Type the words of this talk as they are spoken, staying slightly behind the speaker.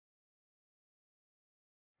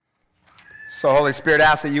So, Holy Spirit,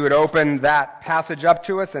 ask that you would open that passage up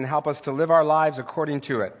to us and help us to live our lives according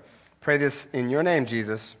to it. Pray this in your name,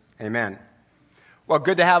 Jesus. Amen. Well,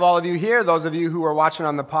 good to have all of you here. Those of you who are watching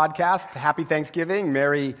on the podcast, happy Thanksgiving,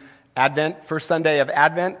 Merry Advent, first Sunday of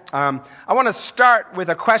Advent. I want to start with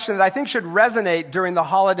a question that I think should resonate during the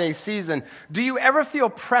holiday season. Do you ever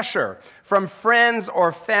feel pressure from friends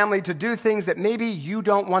or family to do things that maybe you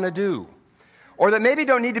don't want to do, or that maybe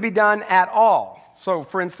don't need to be done at all? So,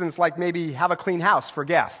 for instance, like maybe have a clean house for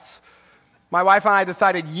guests. My wife and I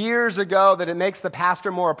decided years ago that it makes the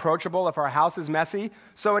pastor more approachable if our house is messy,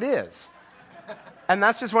 so it is. And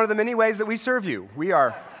that's just one of the many ways that we serve you. We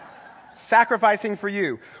are sacrificing for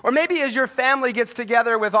you. Or maybe as your family gets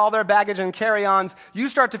together with all their baggage and carry-ons, you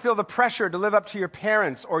start to feel the pressure to live up to your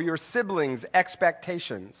parents' or your siblings'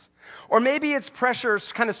 expectations. Or maybe it's pressure,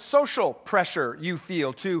 kind of social pressure you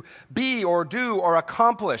feel to be or do or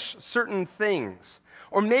accomplish certain things.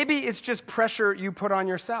 Or maybe it's just pressure you put on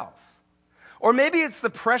yourself. Or maybe it's the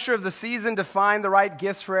pressure of the season to find the right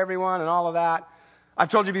gifts for everyone and all of that. I've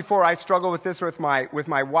told you before, I struggle with this with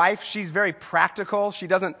my wife. She's very practical. She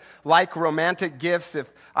doesn't like romantic gifts. If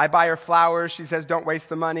I buy her flowers, she says, don't waste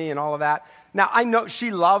the money and all of that. Now, I know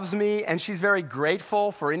she loves me, and she's very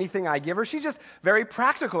grateful for anything I give her. She's just very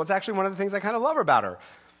practical. It's actually one of the things I kind of love about her.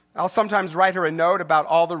 I'll sometimes write her a note about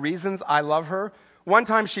all the reasons I love her. One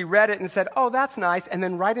time she read it and said, oh, that's nice, and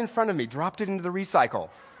then right in front of me, dropped it into the recycle.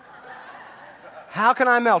 How can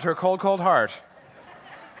I melt her cold, cold heart?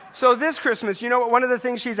 So this Christmas, you know what one of the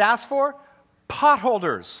things she's asked for?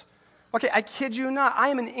 Potholders. Okay, I kid you not. I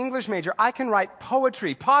am an English major. I can write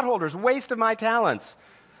poetry. Potholders, waste of my talents.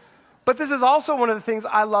 But this is also one of the things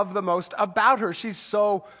I love the most about her. She's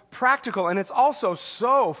so practical, and it's also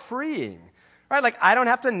so freeing. Right? Like, I don't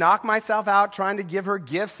have to knock myself out trying to give her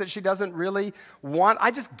gifts that she doesn't really want. I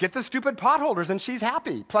just get the stupid potholders, and she's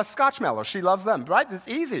happy. Plus Scotchmallows. She loves them, right? It's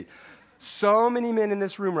easy. So many men in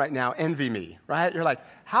this room right now envy me, right? You're like,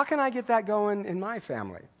 how can I get that going in my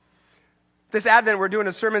family? This Advent, we're doing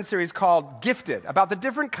a sermon series called Gifted, about the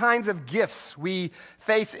different kinds of gifts we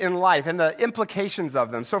face in life and the implications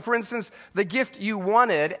of them. So, for instance, the gift you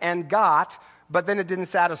wanted and got, but then it didn't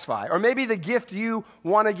satisfy. Or maybe the gift you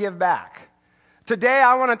want to give back. Today,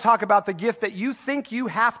 I want to talk about the gift that you think you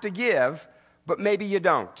have to give, but maybe you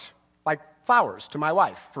don't. Like flowers to my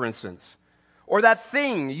wife, for instance. Or that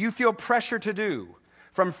thing you feel pressure to do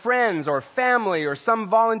from friends or family or some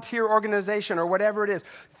volunteer organization or whatever it is.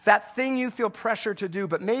 That thing you feel pressure to do,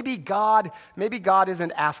 but maybe God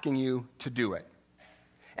isn't asking you to do it.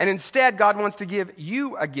 And instead, God wants to give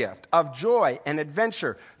you a gift of joy and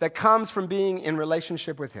adventure that comes from being in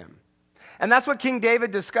relationship with Him. And that's what King David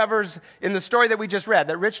discovers in the story that we just read,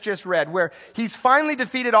 that Rich just read, where he's finally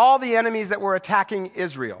defeated all the enemies that were attacking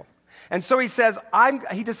Israel. And so he says,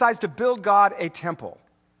 he decides to build God a temple.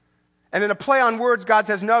 And in a play on words, God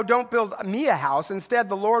says, no, don't build me a house. Instead,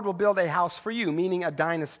 the Lord will build a house for you, meaning a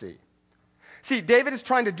dynasty. See, David is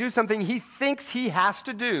trying to do something he thinks he has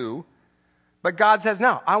to do, but God says,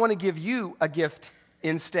 no, I want to give you a gift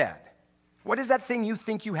instead. What is that thing you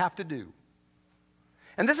think you have to do?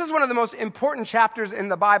 And this is one of the most important chapters in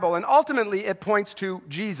the Bible, and ultimately it points to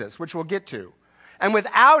Jesus, which we'll get to. And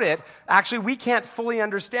without it, actually, we can't fully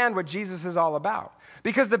understand what Jesus is all about.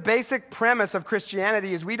 Because the basic premise of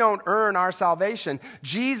Christianity is we don't earn our salvation.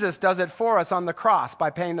 Jesus does it for us on the cross by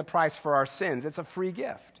paying the price for our sins. It's a free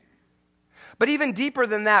gift. But even deeper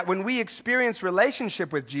than that, when we experience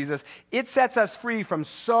relationship with Jesus, it sets us free from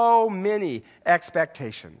so many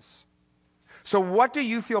expectations. So what do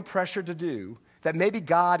you feel pressured to do that maybe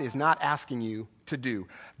God is not asking you to do?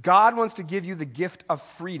 God wants to give you the gift of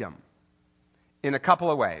freedom in a couple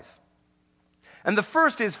of ways. And the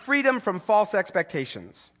first is freedom from false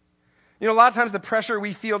expectations. You know, a lot of times the pressure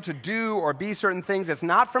we feel to do or be certain things, it's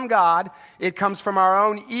not from God. It comes from our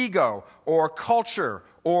own ego or culture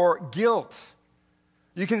or guilt.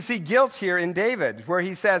 You can see guilt here in David, where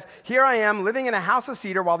he says, here I am living in a house of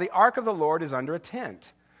cedar while the ark of the Lord is under a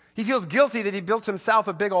tent. He feels guilty that he built himself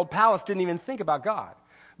a big old palace, didn't even think about God.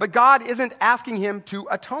 But God isn't asking him to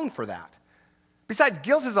atone for that. Besides,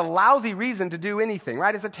 guilt is a lousy reason to do anything,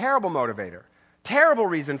 right? It's a terrible motivator. Terrible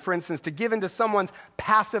reason, for instance, to give into someone's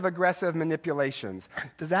passive-aggressive manipulations.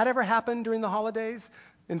 Does that ever happen during the holidays?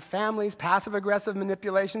 In families, passive-aggressive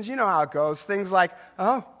manipulations? You know how it goes. Things like,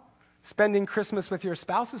 oh, spending Christmas with your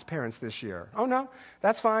spouse's parents this year. Oh, no,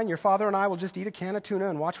 that's fine. Your father and I will just eat a can of tuna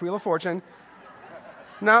and watch Wheel of Fortune.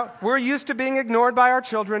 No, we're used to being ignored by our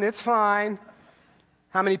children. It's fine.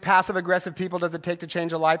 How many passive-aggressive people does it take to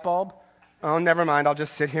change a light bulb? Oh, never mind. I'll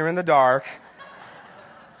just sit here in the dark.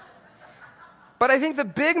 But I think the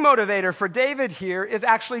big motivator for David here is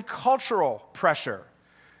actually cultural pressure.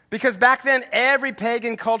 Because back then, every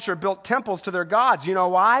pagan culture built temples to their gods. You know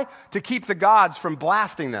why? To keep the gods from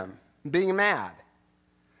blasting them, being mad.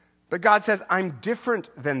 But God says, I'm different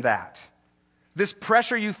than that. This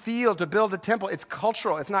pressure you feel to build a temple, it's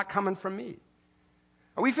cultural. It's not coming from me.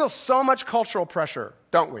 And we feel so much cultural pressure,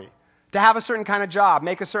 don't we? To have a certain kind of job,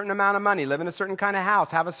 make a certain amount of money, live in a certain kind of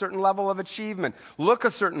house, have a certain level of achievement, look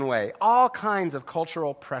a certain way. All kinds of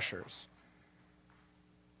cultural pressures.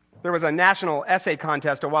 There was a national essay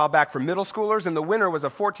contest a while back for middle schoolers, and the winner was a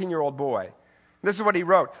 14-year-old boy. This is what he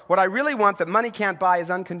wrote. What I really want that money can't buy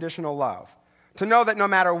is unconditional love. To know that no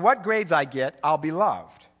matter what grades I get, I'll be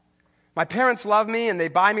loved. My parents love me, and they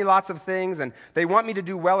buy me lots of things, and they want me to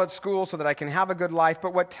do well at school so that I can have a good life.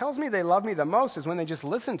 But what tells me they love me the most is when they just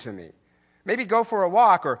listen to me. Maybe go for a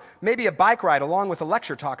walk, or maybe a bike ride along with a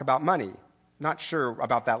lecture talk about money. Not sure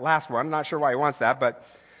about that last one. Not sure why he wants that, but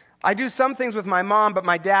I do some things with my mom, but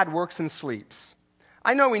my dad works and sleeps.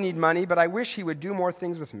 I know we need money, but I wish he would do more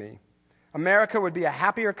things with me. America would be a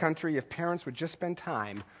happier country if parents would just spend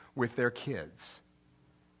time with their kids.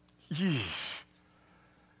 Yeesh.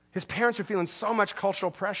 His parents are feeling so much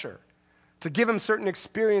cultural pressure to give him certain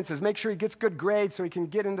experiences, make sure he gets good grades so he can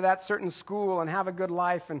get into that certain school and have a good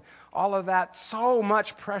life and all of that. So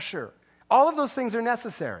much pressure. All of those things are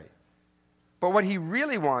necessary. But what he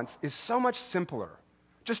really wants is so much simpler.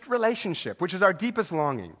 Just relationship, which is our deepest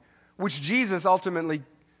longing, which Jesus ultimately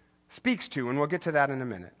speaks to, and we'll get to that in a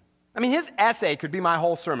minute. I mean, his essay could be my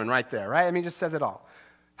whole sermon right there, right? I mean, it just says it all.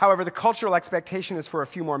 However, the cultural expectation is for a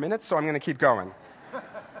few more minutes, so I'm going to keep going.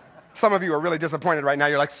 Some of you are really disappointed right now.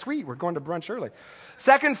 You're like, sweet, we're going to brunch early.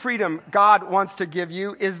 Second freedom God wants to give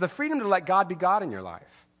you is the freedom to let God be God in your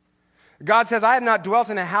life. God says, I have not dwelt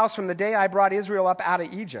in a house from the day I brought Israel up out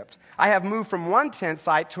of Egypt. I have moved from one tent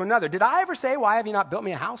site to another. Did I ever say, why have you not built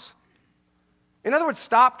me a house? In other words,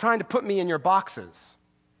 stop trying to put me in your boxes.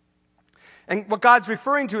 And what God's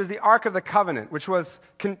referring to is the Ark of the Covenant,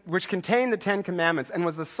 which contained the Ten Commandments and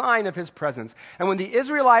was the sign of his presence. And when the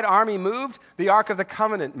Israelite army moved, the Ark of the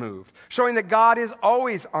Covenant moved, showing that God is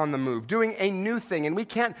always on the move, doing a new thing. And we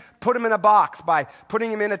can't put him in a box by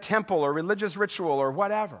putting him in a temple or religious ritual or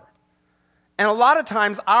whatever. And a lot of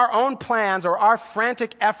times, our own plans or our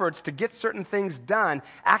frantic efforts to get certain things done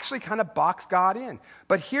actually kind of box God in.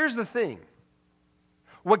 But here's the thing.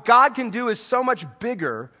 What God can do is so much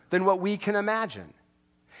bigger than what we can imagine.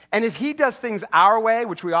 And if he does things our way,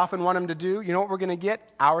 which we often want him to do, you know what we're going to get?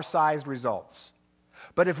 Our-sized results.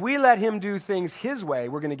 But if we let him do things his way,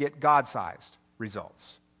 we're going to get God-sized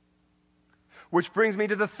results. Which brings me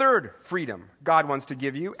to the third freedom God wants to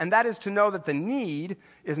give you, and that is to know that the need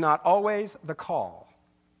is not always the call.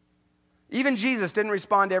 Even Jesus didn't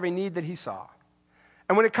respond to every need that he saw.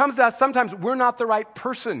 And when it comes to us, sometimes we're not the right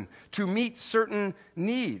person to meet certain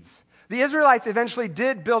needs. The Israelites eventually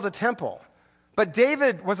did build a temple, but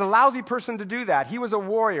David was a lousy person to do that. He was a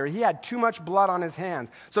warrior. He had too much blood on his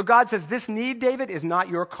hands. So God says, this need, David, is not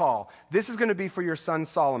your call. This is going to be for your son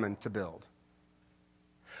Solomon to build.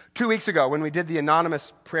 2 weeks ago, when we did the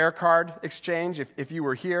anonymous prayer card exchange, if you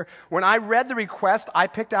were here, when I read the request I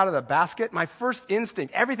picked out of the basket, my first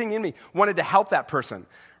instinct, everything in me, wanted to help that person.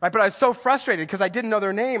 Right? But I was so frustrated because I didn't know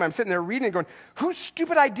their name. I'm sitting there reading it going, whose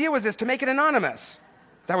stupid idea was this to make it anonymous?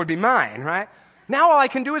 That would be mine, right? Now all I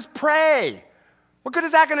can do is pray. What good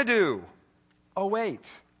is that going to do? Oh, wait.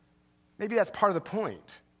 Maybe that's part of the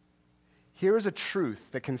point. Here is a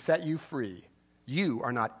truth that can set you free. You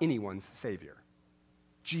are not anyone's savior.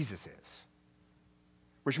 Jesus is.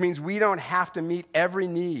 Which means we don't have to meet every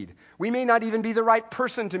need. We may not even be the right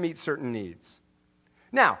person to meet certain needs.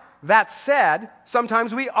 Now, that said,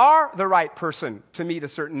 sometimes we are the right person to meet a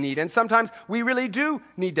certain need, and sometimes we really do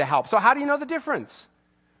need to help. So how do you know the difference?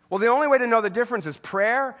 Well, the only way to know the difference is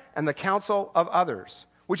prayer and the counsel of others,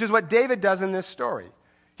 which is what David does in this story.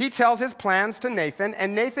 He tells his plans to Nathan,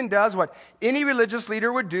 and Nathan does what any religious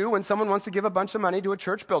leader would do when someone wants to give a bunch of money to a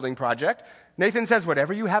church building project. Nathan says,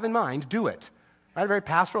 whatever you have in mind, do it. Right? A very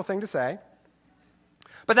pastoral thing to say.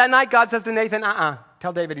 But that night, God says to Nathan,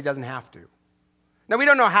 tell David he doesn't have to. Now, we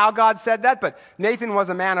don't know how God said that, but Nathan was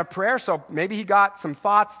a man of prayer, so maybe he got some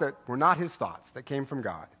thoughts that were not his thoughts, that came from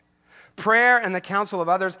God. Prayer and the counsel of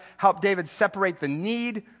others help David separate the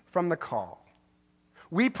need from the call.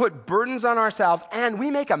 We put burdens on ourselves, and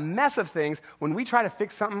we make a mess of things when we try to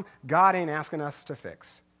fix something God ain't asking us to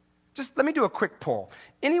fix. Just let me do a quick poll.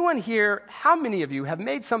 Anyone here, how many of you have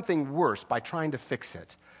made something worse by trying to fix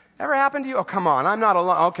it? Ever happened to you? Oh, come on, I'm not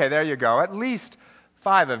alone. Okay, there you go. At least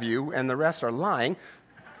 5 of you, and the rest are lying.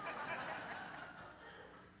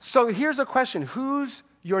 So here's a question. Who's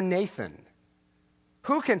your Nathan?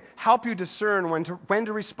 Who can help you discern when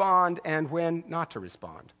to respond and when not to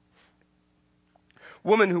respond?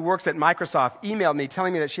 Woman who works at Microsoft emailed me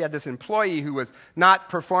telling me that she had this employee who was not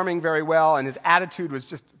performing very well and his attitude was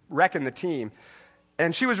just wrecking the team.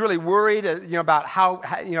 And she was really worried, about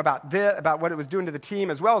about what it was doing to the team,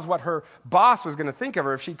 as well as what her boss was going to think of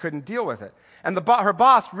her if she couldn't deal with it. And her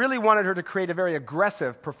boss really wanted her to create a very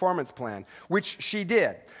aggressive performance plan, which she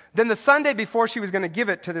did. Then the Sunday before she was going to give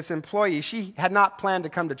it to this employee, she had not planned to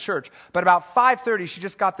come to church. But about 5:30, she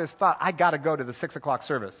just got this thought, I got to go to the 6 o'clock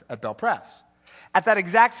service at Bell Press. At that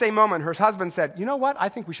exact same moment, her husband said, you know what? I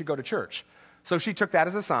think we should go to church. So she took that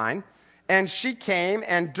as a sign. And she came,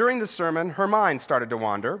 and during the sermon, her mind started to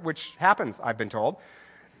wander, which happens, I've been told.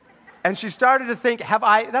 And she started to think,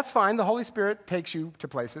 that's fine, the Holy Spirit takes you to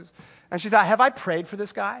places. And she thought, have I prayed for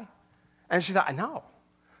this guy? And she thought, no.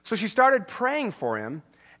 So she started praying for him,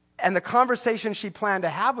 and the conversation she planned to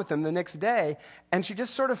have with him the next day, and she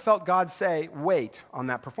just sort of felt God say, wait on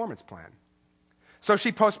that performance plan. So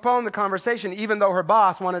she postponed the conversation, even though her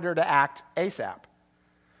boss wanted her to act ASAP.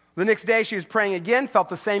 The next day, she was praying again, felt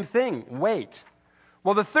the same thing, wait.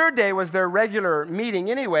 Well, the third day was their regular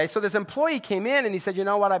meeting anyway, so this employee came in and he said, you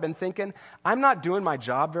know what I've been thinking? I'm not doing my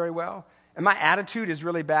job very well, and my attitude is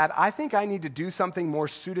really bad. I think I need to do something more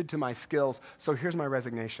suited to my skills, so here's my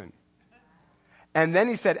resignation. And then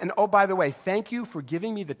he said, and oh, by the way, thank you for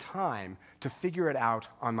giving me the time to figure it out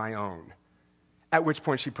on my own. At which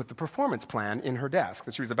point she put the performance plan in her desk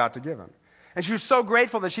that she was about to give him. And she was so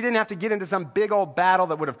grateful that she didn't have to get into some big old battle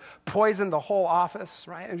that would have poisoned the whole office,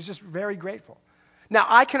 right? It was just very grateful. Now,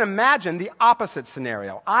 I can imagine the opposite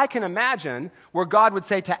scenario. I can imagine where God would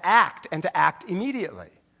say to act and to act immediately.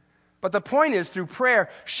 But the point is, through prayer,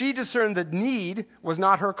 she discerned that need was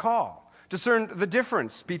not her call, discerned the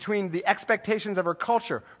difference between the expectations of her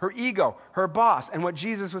culture, her ego, her boss, and what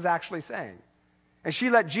Jesus was actually saying. And she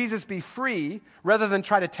let Jesus be free rather than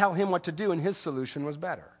try to tell him what to do, and his solution was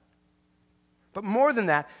better. But more than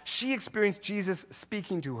that, she experienced Jesus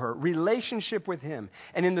speaking to her, relationship with him.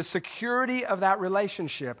 And in the security of that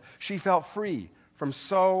relationship, she felt free from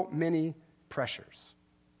so many pressures.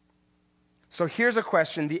 So here's a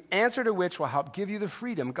question, the answer to which will help give you the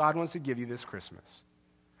freedom God wants to give you this Christmas.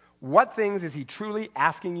 What things is he truly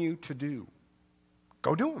asking you to do?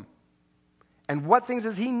 Go do them. And what things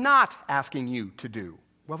is he not asking you to do?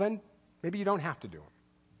 Well, then, maybe you don't have to do them.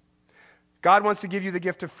 God wants to give you the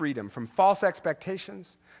gift of freedom from false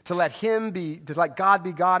expectations, to let God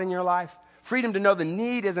be God in your life, freedom to know the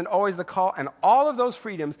need isn't always the call, and all of those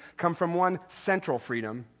freedoms come from one central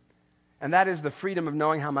freedom, and that is the freedom of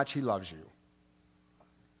knowing how much he loves you.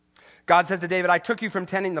 God says to David, I took you from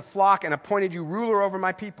tending the flock and appointed you ruler over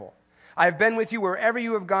my people. I have been with you wherever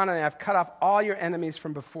you have gone, and I have cut off all your enemies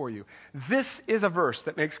from before you. This is a verse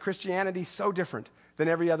that makes Christianity so different than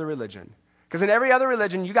every other religion. Because in every other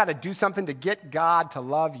religion, you got to do something to get God to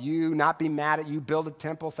love you, not be mad at you, build a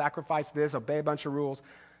temple, sacrifice this, obey a bunch of rules.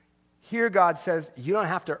 Here God says, you don't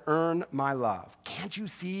have to earn my love. Can't you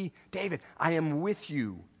see, David, I am with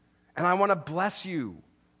you, and I want to bless you.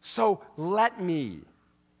 So let me.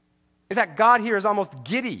 In fact, God here is almost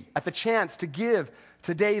giddy at the chance to give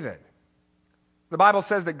to David. The Bible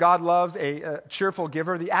says that God loves a cheerful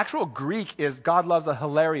giver. The actual Greek is God loves a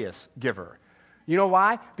hilarious giver. You know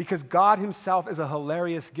why? Because God himself is a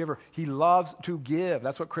hilarious giver. He loves to give.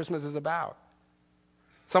 That's what Christmas is about.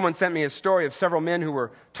 Someone sent me a story of several men who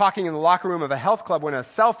were talking in the locker room of a health club when a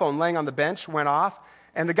cell phone laying on the bench went off,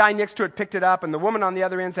 and the guy next to it picked it up, and the woman on the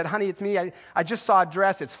other end said, honey, it's me. I just saw a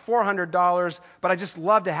dress. It's $400, but I just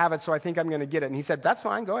love to have it, so I think I'm going to get it. And he said, that's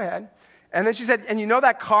fine. Go ahead. And then she said, and you know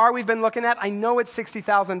that car we've been looking at? I know it's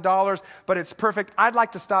 $60,000, but it's perfect. I'd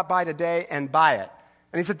like to stop by today and buy it.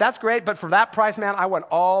 And he said, that's great, but for that price, man, I want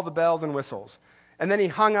all the bells and whistles. And then he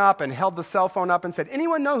hung up and held the cell phone up and said,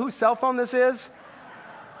 anyone know whose cell phone this is?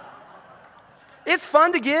 It's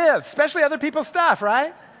fun to give, especially other people's stuff,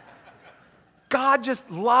 right? God just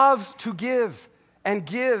loves to give and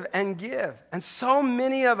give and give. And so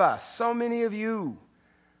many of us, so many of you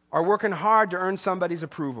are working hard to earn somebody's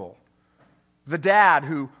approval. The dad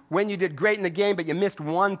who, when you did great in the game but you missed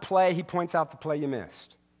one play, he points out the play you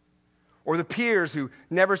missed. Or the peers who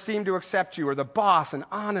never seem to accept you, or the boss, and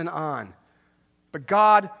on and on. But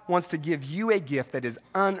God wants to give you a gift that is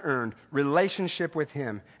unearned, relationship with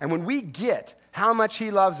him. And when we get how much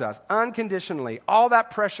he loves us unconditionally, all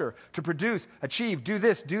that pressure to produce, achieve, do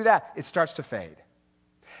this, do that, it starts to fade.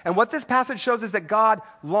 And what this passage shows is that God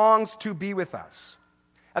longs to be with us.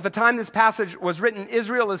 At the time this passage was written,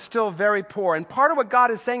 Israel is still very poor. And part of what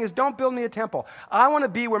God is saying is, don't build me a temple. I want to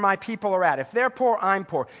be where my people are at. If they're poor, I'm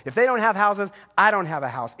poor. If they don't have houses, I don't have a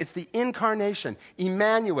house. It's the incarnation,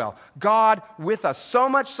 Emmanuel, God with us. So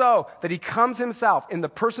much so that he comes himself in the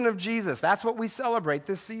person of Jesus. That's what we celebrate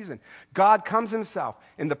this season. God comes himself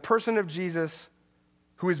in the person of Jesus,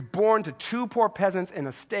 who is born to two poor peasants in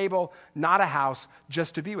a stable, not a house,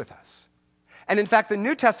 just to be with us. And in fact, the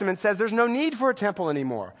New Testament says there's no need for a temple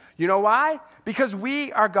anymore. You know why? Because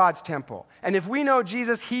we are God's temple. And if we know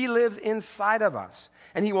Jesus, he lives inside of us.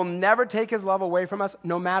 And he will never take his love away from us,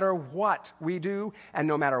 no matter what we do and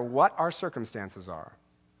no matter what our circumstances are.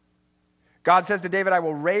 God says to David, I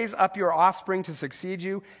will raise up your offspring to succeed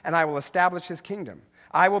you, and I will establish his kingdom.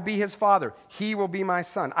 I will be his father. He will be my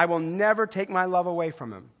son. I will never take my love away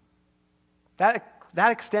from him.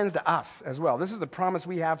 That extends to us as well. This is the promise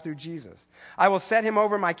we have through Jesus. I will set him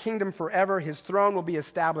over my kingdom forever. His throne will be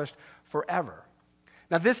established forever.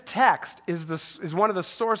 Now, this text is one of the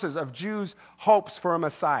sources of Jews' hopes for a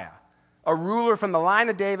Messiah, a ruler from the line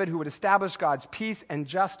of David who would establish God's peace and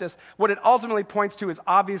justice. What it ultimately points to is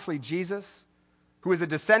obviously Jesus, who is a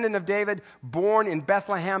descendant of David, born in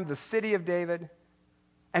Bethlehem, the city of David.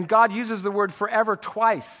 And God uses the word forever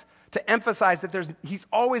twice to emphasize that he's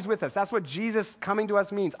always with us. That's what Jesus coming to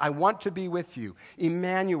us means. I want to be with you,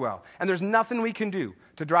 Emmanuel. And there's nothing we can do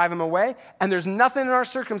to drive him away, and there's nothing in our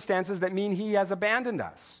circumstances that mean he has abandoned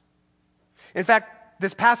us. In fact,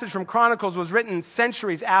 this passage from Chronicles was written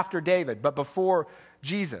centuries after David, but before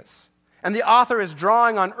Jesus. And the author is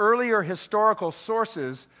drawing on earlier historical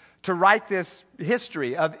sources to write this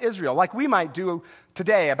history of Israel, like we might do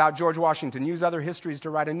today about George Washington, use other histories to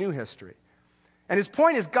write a new history. And his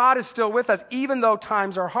point is God is still with us even though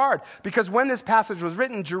times are hard. Because when this passage was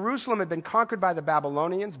written, Jerusalem had been conquered by the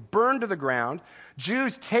Babylonians, burned to the ground,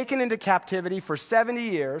 Jews taken into captivity for 70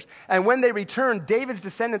 years, and when they return, David's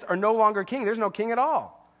descendants are no longer king. There's no king at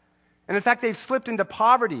all. And in fact, they've slipped into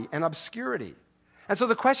poverty and obscurity. And so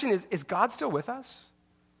the question is God still with us?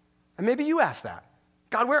 And maybe you ask that.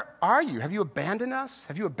 God, where are you? Have you abandoned us?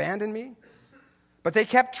 Have you abandoned me? But they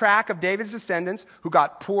kept track of David's descendants who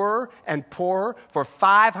got poorer and poorer for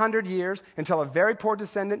 500 years until a very poor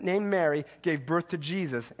descendant named Mary gave birth to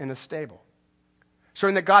Jesus in a stable.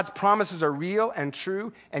 Showing that God's promises are real and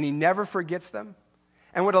true and he never forgets them.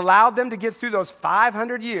 And what allowed them to get through those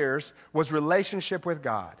 500 years was relationship with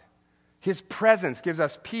God. His presence gives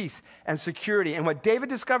us peace and security. And what David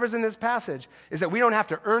discovers in this passage is that we don't have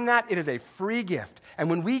to earn that. It is a free gift. And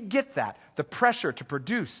when we get that, the pressure to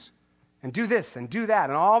produce and do this and do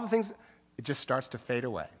that and all the things, it just starts to fade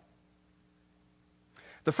away.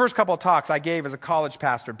 The first couple of talks I gave as a college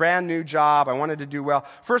pastor, brand new job, I wanted to do well.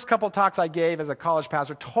 First couple of talks I gave as a college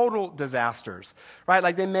pastor, total disasters, right?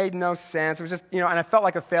 Like they made no sense. It was just, and I felt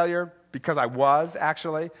like a failure because I was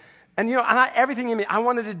actually. And, everything in me, I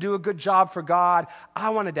wanted to do a good job for God.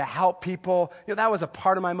 I wanted to help people. That was a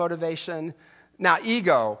part of my motivation. Now,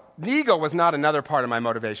 ego was not another part of my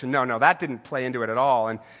motivation. No, that didn't play into it at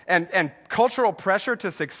all. And cultural pressure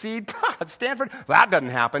to succeed at Stanford, that doesn't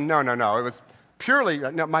happen. No. It was purely,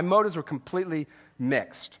 my motives were completely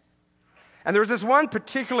mixed. And there was this one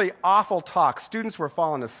particularly awful talk. Students were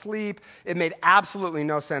falling asleep. It made absolutely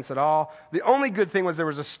no sense at all. The only good thing was there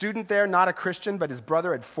was a student there, not a Christian, but his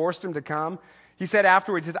brother had forced him to come. He said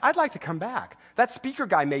afterwards, he said, I'd like to come back. That speaker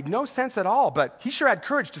guy made no sense at all, but he sure had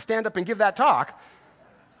courage to stand up and give that talk.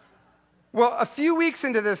 Well, a few weeks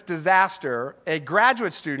into this disaster, a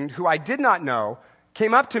graduate student who I did not know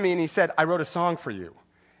came up to me and he said, I wrote a song for you.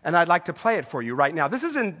 And I'd like to play it for you right now. This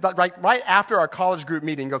is right after our college group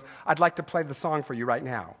meeting. He goes, I'd like to play the song for you right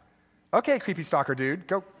now. Okay, creepy stalker dude,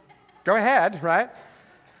 go ahead, right?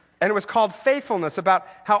 And it was called Faithfulness, about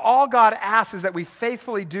how all God asks is that we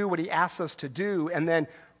faithfully do what he asks us to do, and then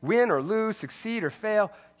win or lose, succeed or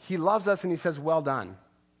fail, he loves us and he says, well done.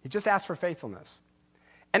 He just asked for faithfulness.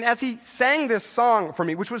 And as he sang this song for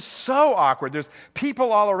me, which was so awkward, there's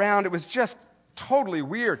people all around, it was just totally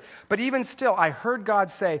weird. But even still, I heard God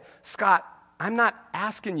say, Scott, I'm not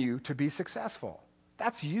asking you to be successful.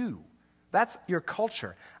 That's you. That's your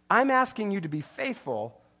culture. I'm asking you to be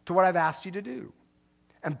faithful to what I've asked you to do.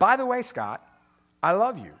 And by the way, Scott, I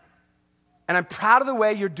love you. And I'm proud of the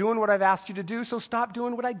way you're doing what I've asked you to do, so stop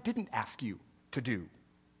doing what I didn't ask you to do.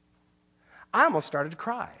 I almost started to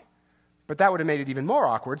cry, but that would have made it even more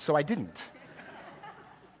awkward, so I didn't.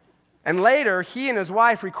 And later, he and his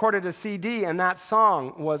wife recorded a CD, and that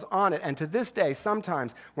song was on it. And to this day,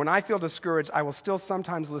 sometimes, when I feel discouraged, I will still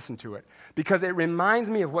sometimes listen to it, because it reminds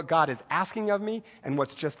me of what God is asking of me and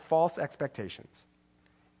what's just false expectations.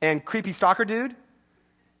 And creepy stalker dude,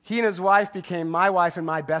 He and his wife became my wife and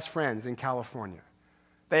my best friends in California.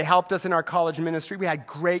 They helped us in our college ministry. We had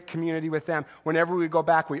great community with them. Whenever we go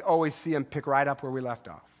back, we always see them pick right up where we left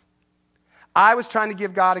off. I was trying to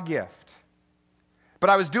give God a gift, but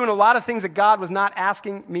I was doing a lot of things that God was not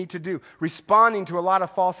asking me to do, responding to a lot of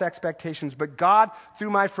false expectations. But God, through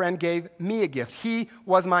my friend, gave me a gift. He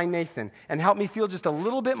was my Nathan and helped me feel just a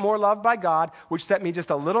little bit more loved by God, which set me just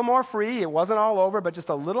a little more free. It wasn't all over, but just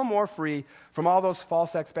a little more free from all those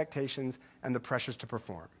false expectations and the pressures to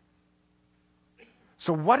perform.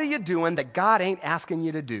 So what are you doing that God ain't asking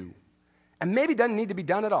you to do? And maybe doesn't need to be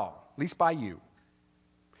done at all, at least by you.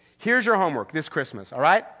 Here's your homework this Christmas, all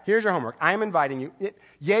right? Here's your homework. I am inviting you.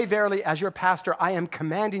 Yea, verily, as your pastor, I am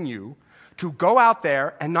commanding you to go out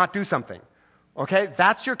there and not do something. Okay?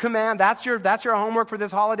 That's your command. That's your homework for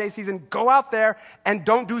this holiday season. Go out there and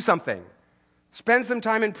don't do something. Spend some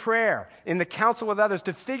time in prayer, in the counsel with others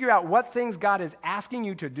to figure out what things God is asking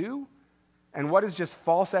you to do and what is just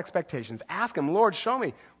false expectations. Ask him, Lord, show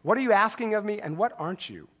me. What are you asking of me and what aren't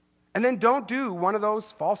you? And then don't do one of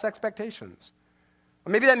those false expectations.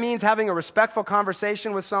 Or maybe that means having a respectful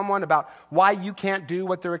conversation with someone about why you can't do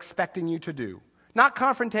what they're expecting you to do. Not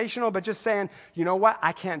confrontational, but just saying, you know what,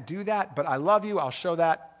 I can't do that, but I love you. I'll show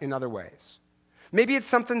that in other ways. Maybe it's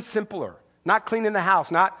something simpler, not cleaning the house,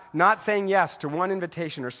 not saying yes to one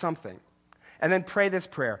invitation or something. And then pray this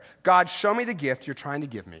prayer. God, show me the gift you're trying to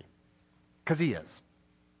give me. Because he is.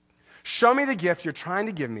 Show me the gift you're trying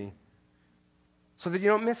to give me so that you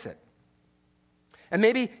don't miss it. And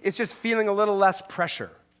maybe it's just feeling a little less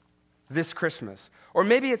pressure this Christmas. Or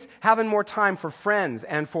maybe it's having more time for friends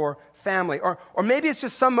and for family. Or maybe it's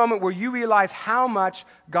just some moment where you realize how much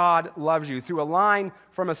God loves you through a line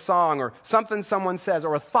from a song or something someone says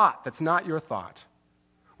or a thought that's not your thought.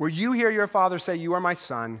 Where you hear your father say, you are my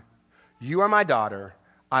son, you are my daughter,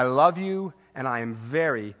 I love you, and I am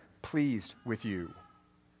very pleased with you.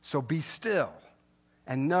 So be still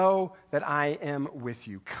and know that I am with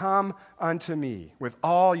you. Come unto me with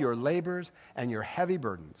all your labors and your heavy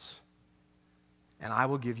burdens, and I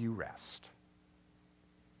will give you rest.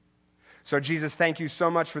 So Jesus, thank you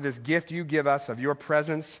so much for this gift you give us of your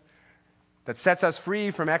presence that sets us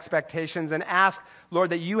free from expectations, and ask, Lord,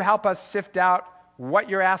 that you help us sift out what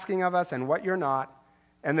you're asking of us and what you're not.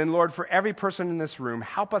 And then, Lord, for every person in this room,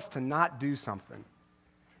 help us to not do something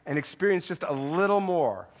and experience just a little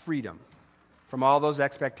more freedom from all those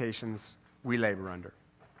expectations we labor under.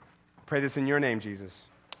 I pray this in your name, Jesus.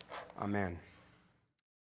 Amen.